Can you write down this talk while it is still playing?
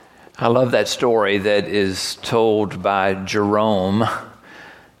I love that story that is told by Jerome,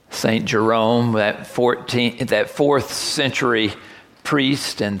 Saint Jerome, that 4th century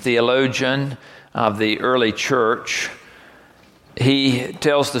priest and theologian of the early church. He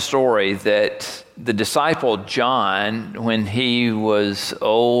tells the story that the disciple John, when he was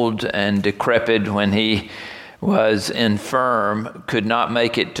old and decrepit, when he was infirm, could not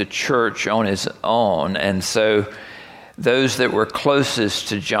make it to church on his own. And so those that were closest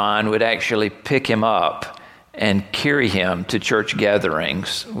to John would actually pick him up and carry him to church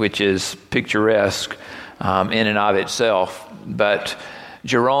gatherings, which is picturesque in and of itself. But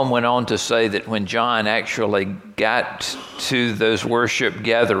Jerome went on to say that when John actually got to those worship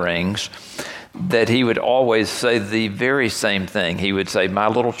gatherings, that he would always say the very same thing. He would say, "My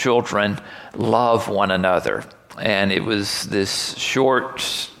little children, love one another." And it was this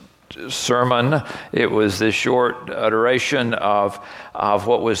short sermon. It was this short iteration of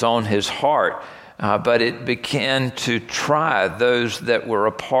what was on his heart. But it began to try those that were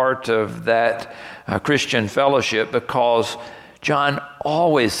a part of that Christian fellowship, because John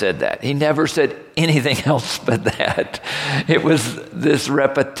always said that. He never said anything else but that. It was this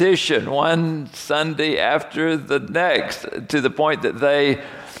repetition, one Sunday after the next, to the point that they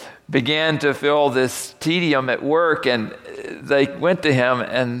began to feel this tedium at work, and they went to him,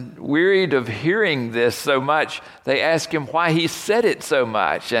 and wearied of hearing this so much, they asked him why he said it so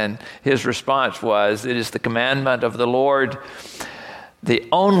much. And his response was, "It is the commandment of the Lord, the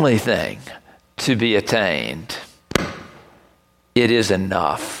only thing to be attained. It is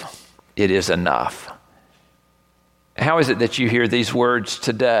enough. It is enough." How is it that you hear these words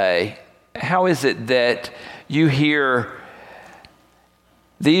today? How is it that you hear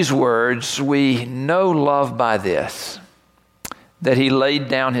these words? "We know love by this, that he laid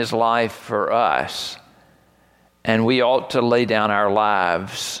down his life for us, and we ought to lay down our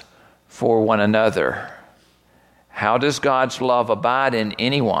lives for one another." How does God's love abide in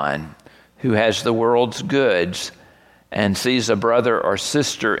anyone who has the world's goods and sees a brother or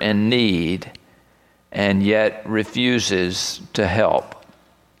sister in need and yet refuses to help?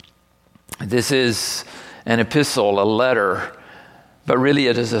 This is an epistle, a letter, but really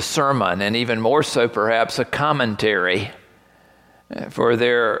it is a sermon, and even more so perhaps a commentary. For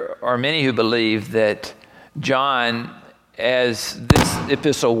there are many who believe that John, as this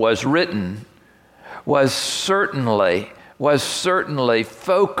epistle was written, was certainly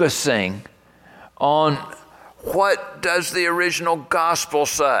focusing on what does the original gospel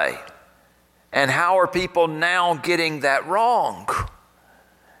say, and how are people now getting that wrong?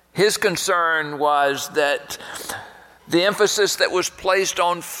 His concern was that the emphasis that was placed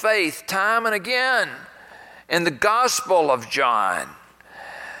on faith time and again in the Gospel of John,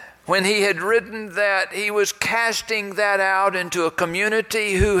 when he had written that, he was casting that out into a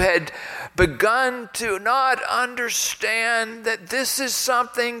community who had begun to not understand that this is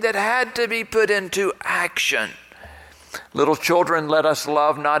something that had to be put into action. "Little children, let us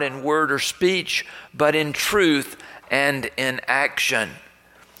love not in word or speech, but in truth and in action."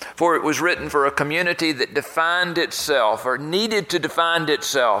 For it was written for a community that defined itself, or needed to define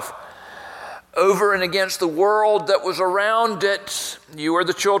itself, over and against the world that was around it. "You are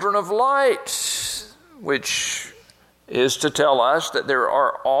the children of light," which is to tell us that there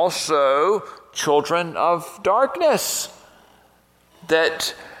are also children of darkness.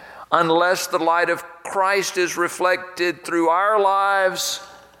 That unless the light of Christ is reflected through our lives,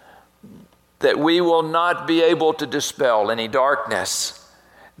 that we will not be able to dispel any darkness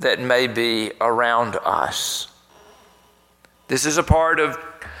that may be around us. This is a part of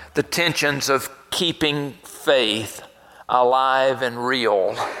the tensions of keeping faith alive and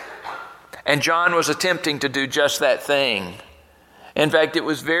real. And John was attempting to do just that thing. In fact, it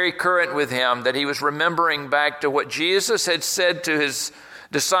was very current with him that he was remembering back to what Jesus had said to his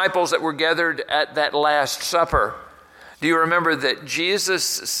disciples that were gathered at that Last Supper. Do you remember that Jesus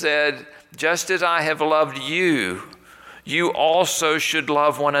said, "Just as I have loved you, you also should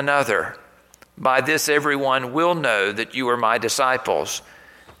love one another. By this everyone will know that you are my disciples,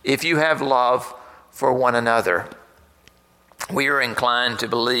 if you have love for one another." We are inclined to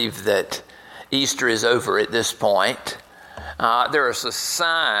believe that Easter is over at this point. There are some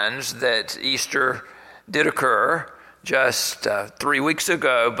signs that Easter did occur just 3 weeks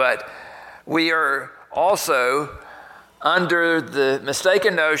ago, but we are also under the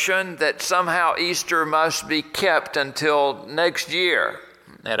mistaken notion that somehow Easter must be kept until next year.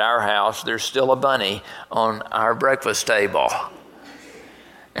 At our house, there's still a bunny on our breakfast table,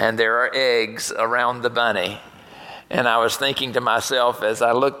 and there are eggs around the bunny. And I was thinking to myself as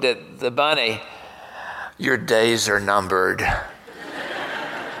I looked at the bunny, your days are numbered.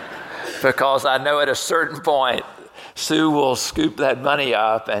 because I know at a certain point, Sue will scoop that money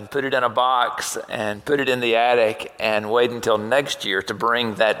up and put it in a box and put it in the attic and wait until next year to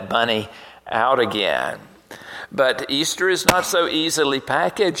bring that money out again. But Easter is not so easily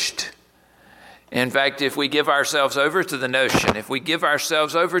packaged. In fact, if we give ourselves over to the notion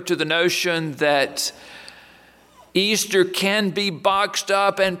that Easter can be boxed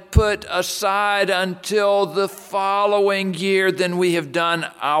up and put aside until the following year, then we have done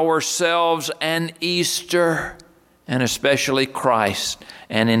ourselves an Easter, and especially Christ,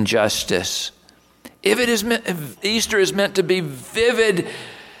 an injustice. If Easter is meant to be vivid,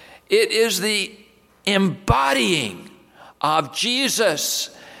 it is the embodying of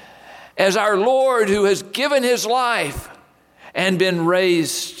Jesus as our Lord, who has given his life and been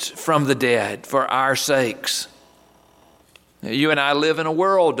raised from the dead for our sakes. You and I live in a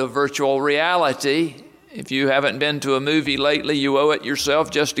world of virtual reality. If you haven't been to a movie lately, you owe it yourself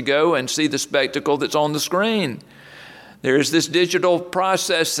just to go and see the spectacle that's on the screen. There's this digital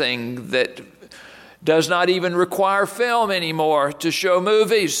processing that does not even require film anymore to show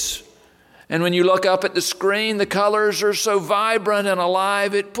movies. And when you look up at the screen, the colors are so vibrant and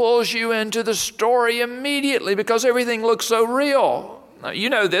alive, it pulls you into the story immediately because everything looks so real. Now, you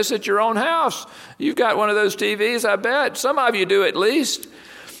know this at your own house. You've got one of those TVs, I bet. Some of you do at least,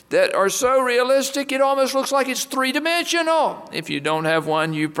 that are so realistic it almost looks like it's three-dimensional. If you don't have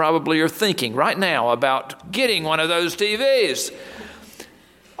one, you probably are thinking right now about getting one of those TVs.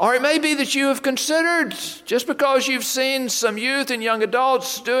 Or it may be that you have considered, just because you've seen some youth and young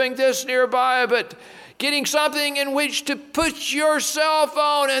adults doing this nearby, but getting something in which to put your cell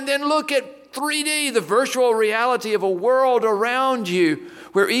phone and then look at 3D, the virtual reality of a world around you,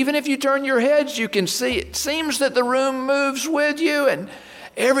 where even if you turn your heads, you can see it seems that the room moves with you and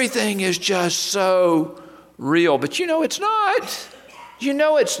everything is just so real. But you know it's not. You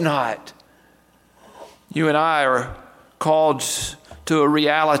know it's not. You and I are called to a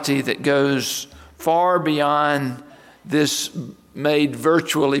reality that goes far beyond this, made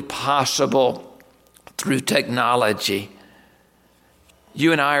virtually possible through technology.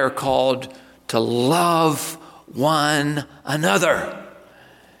 You and I are called to love one another.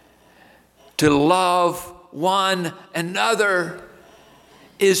 To love one another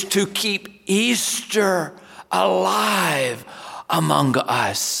is to keep Easter alive among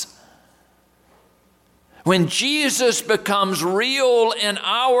us. When Jesus becomes real in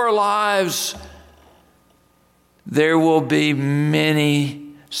our lives, there will be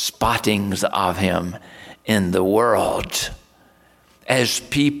many spottings of him in the world. As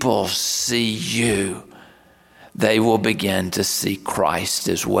people see you, they will begin to see Christ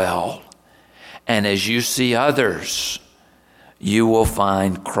as well. And as you see others, you will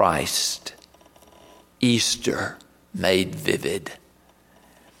find Christ. Easter made vivid.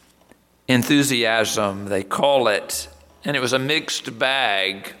 Enthusiasm, they call it, and it was a mixed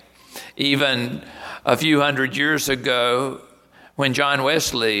bag. Even a few hundred years ago, when John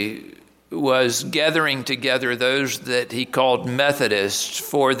Wesley was gathering together those that he called Methodists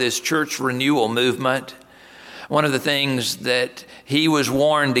for this church renewal movement, one of the things that he was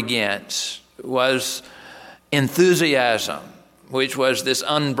warned against was enthusiasm, which was this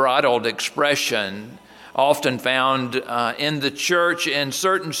unbridled expression often found in the church in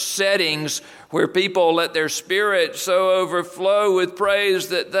certain settings where people let their spirit so overflow with praise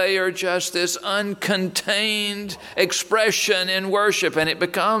that they are just this uncontained expression in worship. And it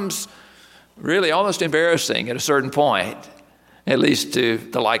becomes really almost embarrassing at a certain point, at least to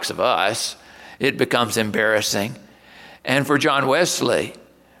the likes of us. It becomes embarrassing. And for John Wesley,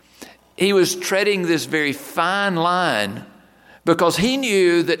 he was treading this very fine line because he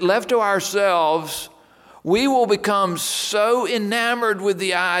knew that left to ourselves, we will become so enamored with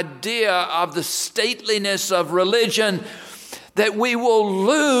the idea of the stateliness of religion that we will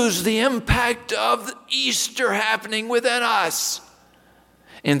lose the impact of Easter happening within us.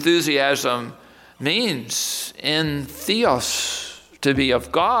 Enthusiasm means in theos, to be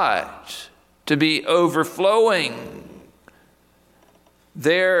of God, to be overflowing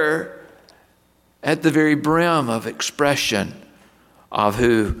there at the very brim of expression of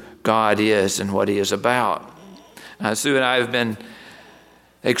who God is and what he is about. Sue and I have been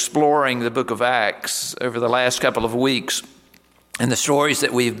exploring the book of Acts over the last couple of weeks, and the stories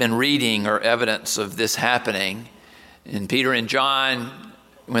that we've been reading are evidence of this happening. In Peter and John,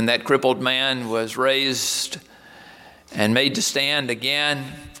 when that crippled man was raised and made to stand again,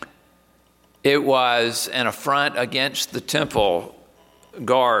 it was an affront against the temple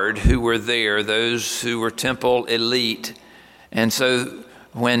guard who were there, those who were temple elite. And so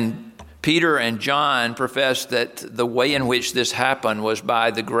when Peter and John professed that the way in which this happened was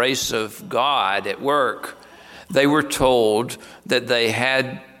by the grace of God at work. They were told that they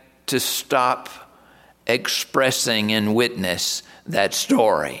had to stop expressing in witness that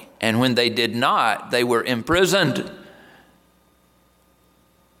story. And when they did not, they were imprisoned.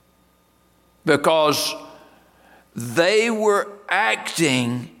 Because they were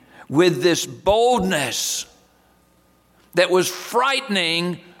acting with this boldness that was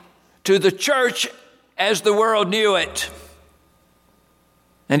frightening to the church as the world knew it.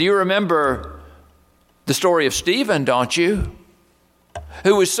 And you remember the story of Stephen, don't you?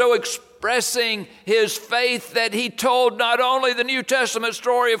 Who was so expressing his faith that he told not only the New Testament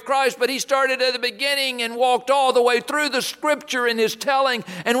story of Christ, but he started at the beginning and walked all the way through the scripture in his telling.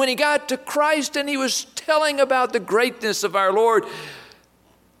 And when he got to Christ and he was telling about the greatness of our Lord,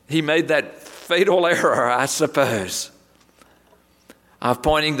 he made that fatal error, I suppose, of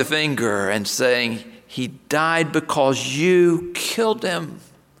pointing the finger and saying, he died because you killed him.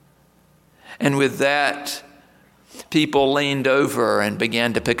 And with that, people leaned over and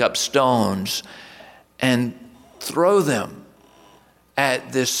began to pick up stones and throw them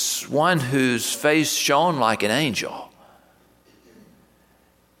at this one whose face shone like an angel.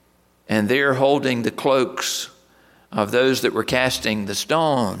 And there, holding the cloaks of those that were casting the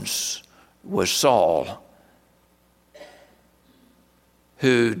stones, was Saul,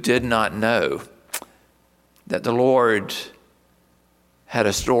 who did not know that the Lord had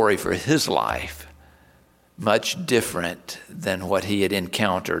a story for his life much different than what he had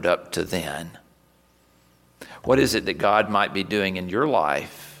encountered up to then. What is it that God might be doing in your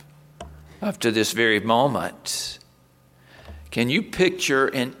life up to this very moment? Can you picture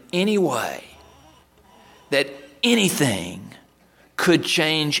in any way that anything could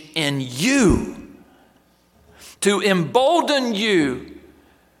change in you to embolden you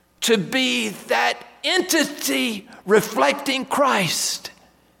to be that entity reflecting Christ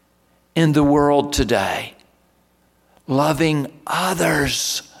in the world today, loving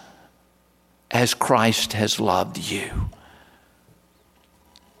others as Christ has loved you?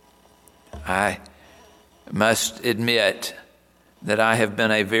 I must admit that I have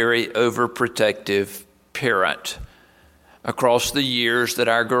been a very overprotective parent. Across the years that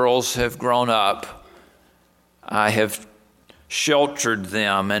our girls have grown up, I have sheltered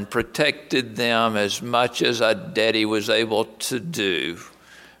them and protected them as much as a daddy was able to do.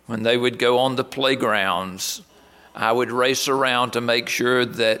 When they would go on the playgrounds, I would race around to make sure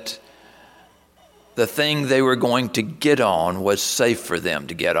that the thing they were going to get on was safe for them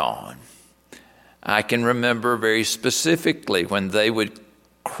to get on. I can remember very specifically when they would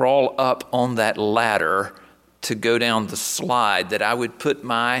crawl up on that ladder to go down the slide, that I would put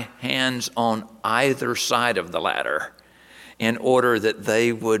my hands on either side of the ladder in order that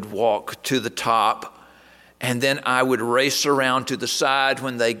they would walk to the top. And then I would race around to the side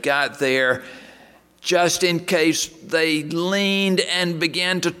when they got there, just in case they leaned and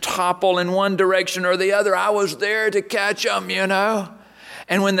began to topple in one direction or the other. I was there to catch them, you know.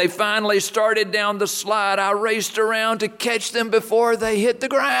 And when they finally started down the slide, I raced around to catch them before they hit the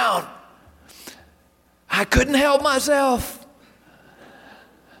ground. I couldn't help myself.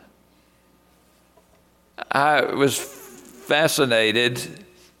 I was fascinated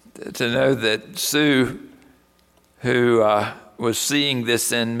to know that Sue, who was seeing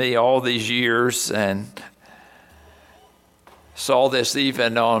this in me all these years and saw this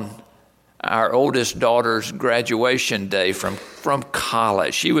even on our oldest daughter's graduation day from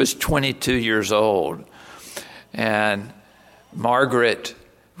college. She was 22 years old. And Margaret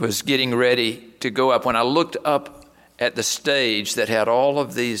was getting ready to go up. When I looked up at the stage that had all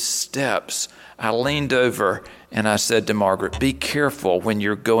of these steps, I leaned over and I said to Margaret, "Be careful when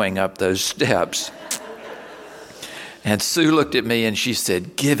you're going up those steps." And Sue looked at me and she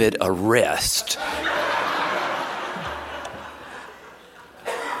said, "Give it a rest."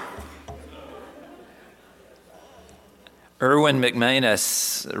 Erwin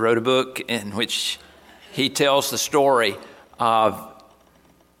McManus wrote a book in which he tells the story of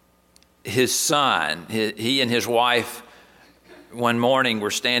his son. He and his wife one morning were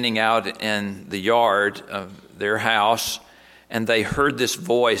standing out in the yard of their house, and they heard this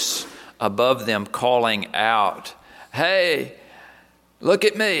voice above them calling out, "Hey, look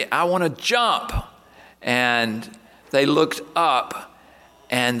at me, I want to jump." And they looked up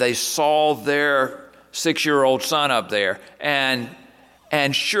and they saw their 6-year-old son up there.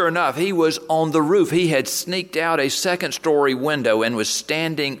 And sure enough, he was on the roof. He had sneaked out a second-story window and was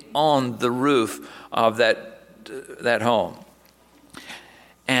standing on the roof of that home.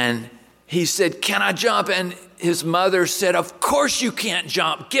 And he said, "Can I jump?" And his mother said, "Of course you can't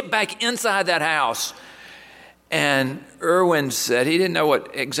jump. Get back inside that house." And Erwin said, he didn't know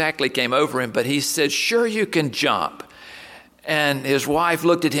what exactly came over him, but he said, "Sure you can jump." And his wife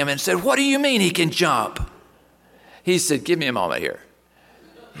looked at him and said, "What do you mean he can jump?" He said, "Give me a moment here."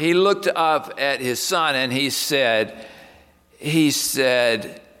 He looked up at his son and he said,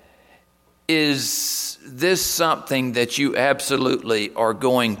 "Is this something that you absolutely are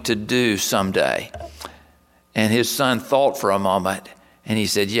going to do someday?" And his son thought for a moment and he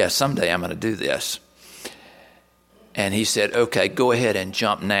said, "Yes, someday I'm going to do this." And he said, "Okay, go ahead and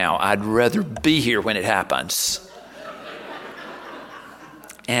jump now. I'd rather be here when it happens."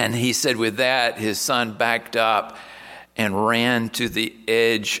 And he said with that, his son backed up and ran to the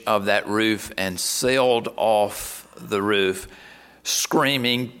edge of that roof and sailed off the roof,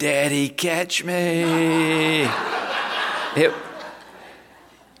 screaming, "Daddy, catch me."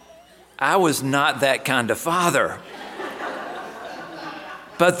 I was not that kind of father.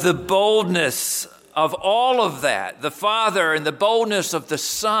 But the boldness of all of that, the Father and the boldness of the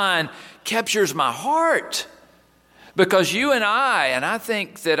Son, captures my heart. Because you and I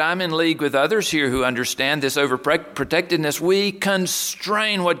think that I'm in league with others here who understand this overprotectedness, we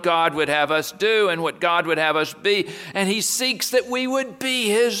constrain what God would have us do and what God would have us be. And he seeks that we would be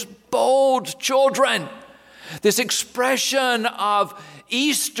his bold children. This expression of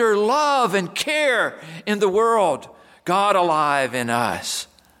Easter love and care in the world, God alive in us.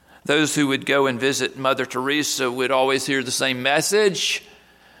 Those who would go and visit Mother Teresa would always hear the same message.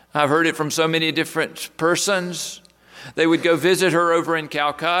 I've heard it from so many different persons. They would go visit her over in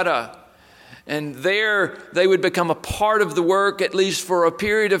Calcutta, and there they would become a part of the work, at least for a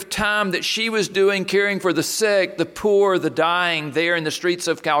period of time, that she was doing, caring for the sick, the poor, the dying there in the streets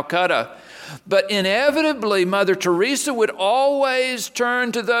of Calcutta. But inevitably, Mother Teresa would always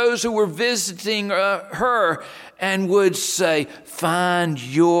turn to those who were visiting her and would say, "Find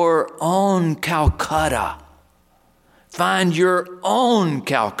your own Calcutta. Find your own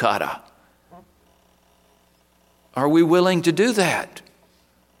Calcutta." Are we willing to do that?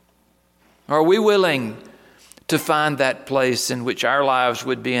 Are we willing to find that place in which our lives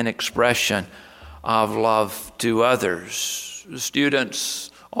would be an expression of love to others?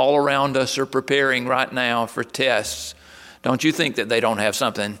 Students all around us are preparing right now for tests. Don't you think that they don't have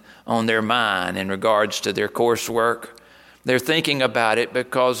something on their mind in regards to their coursework? They're thinking about it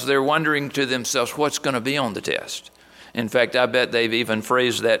because they're wondering to themselves what's going to be on the test. In fact, I bet they've even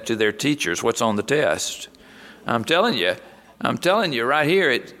phrased that to their teachers, what's on the test. I'm telling you right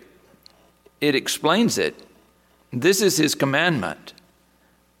here, it explains it. This is his commandment,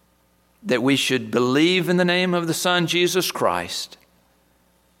 that we should believe in the name of the Son, Jesus Christ,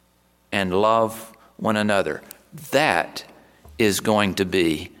 and love one another. That is going to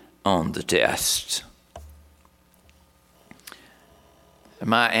be on the test.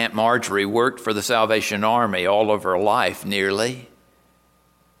 My Aunt Marjorie worked for the Salvation Army all of her life, nearly.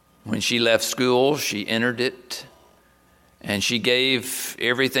 When she left school, she entered it, and she gave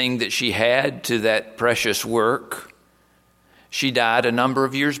everything that she had to that precious work. She died a number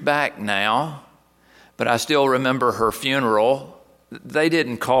of years back now, but I still remember her funeral. They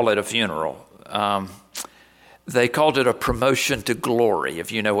didn't call it a funeral. They called it a promotion to glory,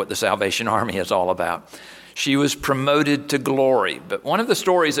 if you know what the Salvation Army is all about. She was promoted to glory. But one of the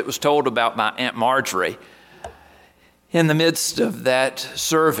stories that was told about my Aunt Marjorie in the midst of that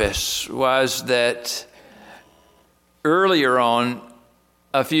service was that earlier on,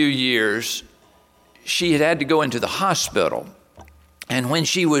 a few years, she had to go into the hospital. And when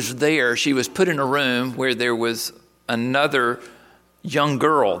she was there, she was put in a room where there was another young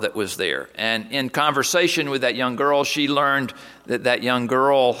girl that was there. And in conversation with that young girl, she learned that that young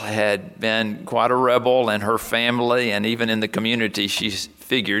girl had been quite a rebel in her family and even in the community, she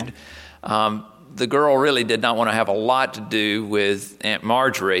figured. The girl really did not want to have a lot to do with Aunt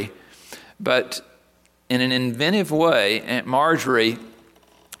Marjorie, but in an inventive way, Aunt Marjorie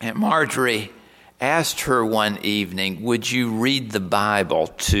asked her one evening, "Would you read the Bible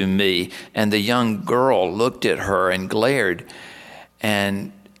to me?" And the young girl looked at her and glared,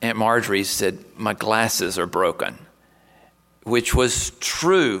 and Aunt Marjorie said, "My glasses are broken," which was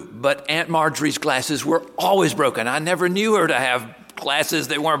true, but Aunt Marjorie's glasses were always broken. I never knew her to have glasses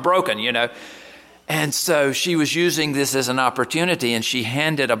that weren't broken, you know. And so she was using this as an opportunity, and she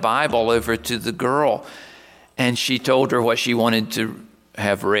handed a Bible over to the girl, and she told her what she wanted to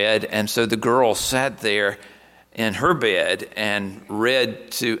have read. And so the girl sat there in her bed and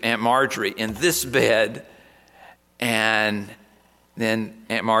read to Aunt Marjorie in this bed. And then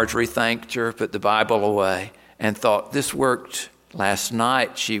Aunt Marjorie thanked her, put the Bible away, and thought, this worked last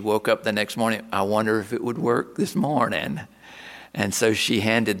night she woke up the next morning, I wonder if it would work this morning. And so she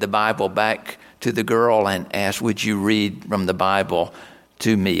handed the Bible back to the girl and asked, would you read from the Bible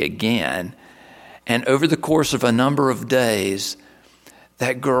to me again? And over the course of a number of days,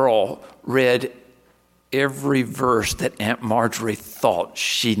 that girl read every verse that Aunt Marjorie thought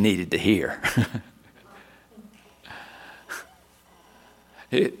she needed to hear.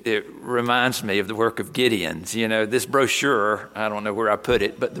 It reminds me of the work of Gideon's. You know, this brochure, I don't know where I put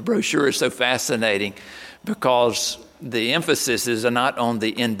it, but the brochure is so fascinating because the emphasis is not on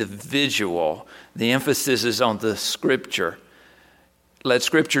the individual. The emphasis is on the Scripture. Let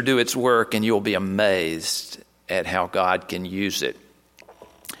Scripture do its work and you'll be amazed at how God can use it.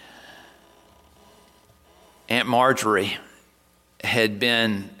 Aunt Marjorie had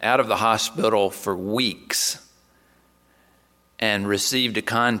been out of the hospital for weeks and received a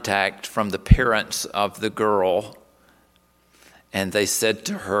contact from the parents of the girl. And they said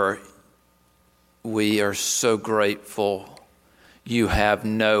to her, we are so grateful. You have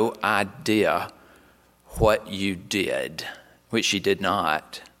no idea what you did, which she did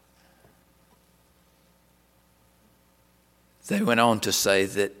not. They went on to say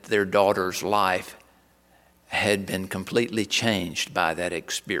that their daughter's life had been completely changed by that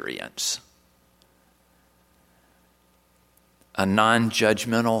experience. A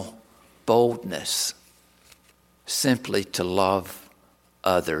non-judgmental boldness simply to love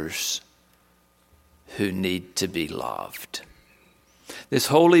others who need to be loved. This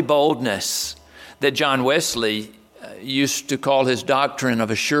holy boldness that John Wesley used to call his doctrine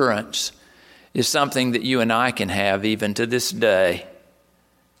of assurance is something that you and I can have even to this day.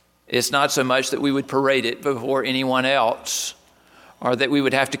 It's not so much that we would parade it before anyone else or that we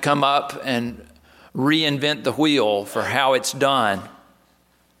would have to come up and reinvent the wheel for how it's done.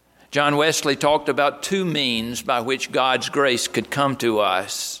 John Wesley talked about two means by which God's grace could come to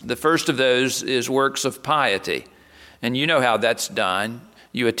us. The first of those is works of piety. And you know how that's done.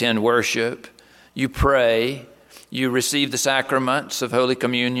 You attend worship, you pray, you receive the sacraments of Holy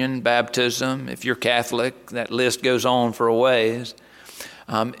Communion, baptism. If you're Catholic, that list goes on for a ways.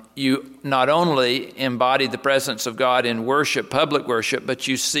 You not only embody the presence of God in worship, public worship, but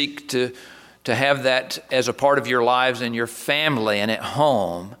you seek to have that as a part of your lives and your family and at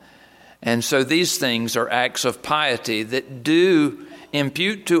home. And so these things are acts of piety that do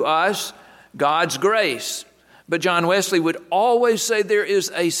impute to us God's grace. But John Wesley would always say there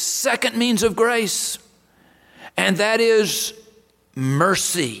is a second means of grace, and that is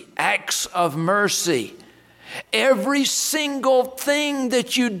mercy, acts of mercy. Every single thing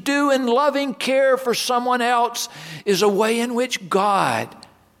that you do in loving care for someone else is a way in which God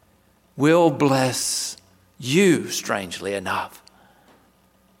will bless you, strangely enough.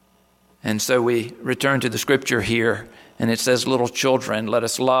 And so we return to the Scripture here, and it says, little children, let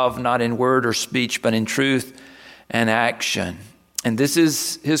us love not in word or speech, but in truth and action. And this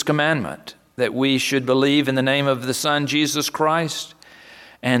is His commandment, that we should believe in the name of the Son, Jesus Christ,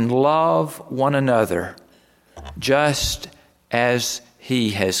 and love one another just as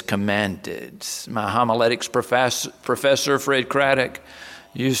He has commanded. My homiletics professor, Fred Craddock,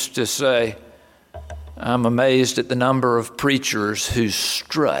 used to say, I'm amazed at the number of preachers who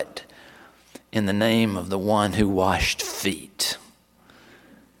strut in the name of the one who washed feet.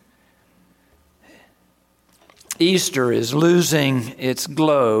 Easter is losing its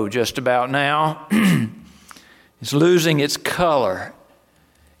glow just about now. It's losing its color.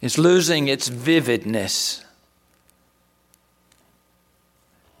 It's losing its vividness.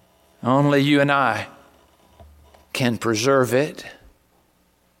 Only you and I can preserve it.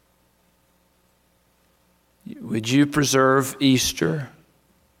 Would you preserve Easter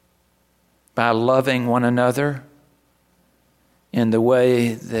by loving one another in the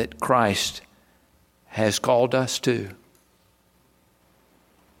way that Christ has called us to?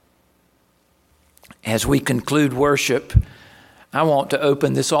 As we conclude worship, I want to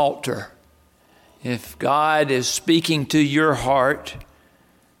open this altar. If God is speaking to your heart,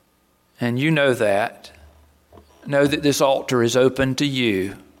 and you know that this altar is open to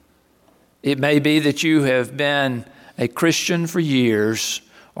you. It may be that you have been a Christian for years,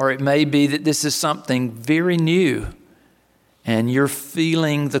 or it may be that this is something very new, and you're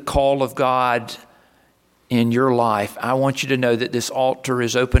feeling the call of God in your life. I want you to know that this altar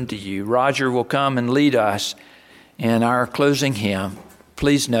is open to you. Roger will come and lead us in our closing hymn.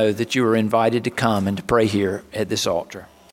 Please know that you are invited to come and to pray here at this altar.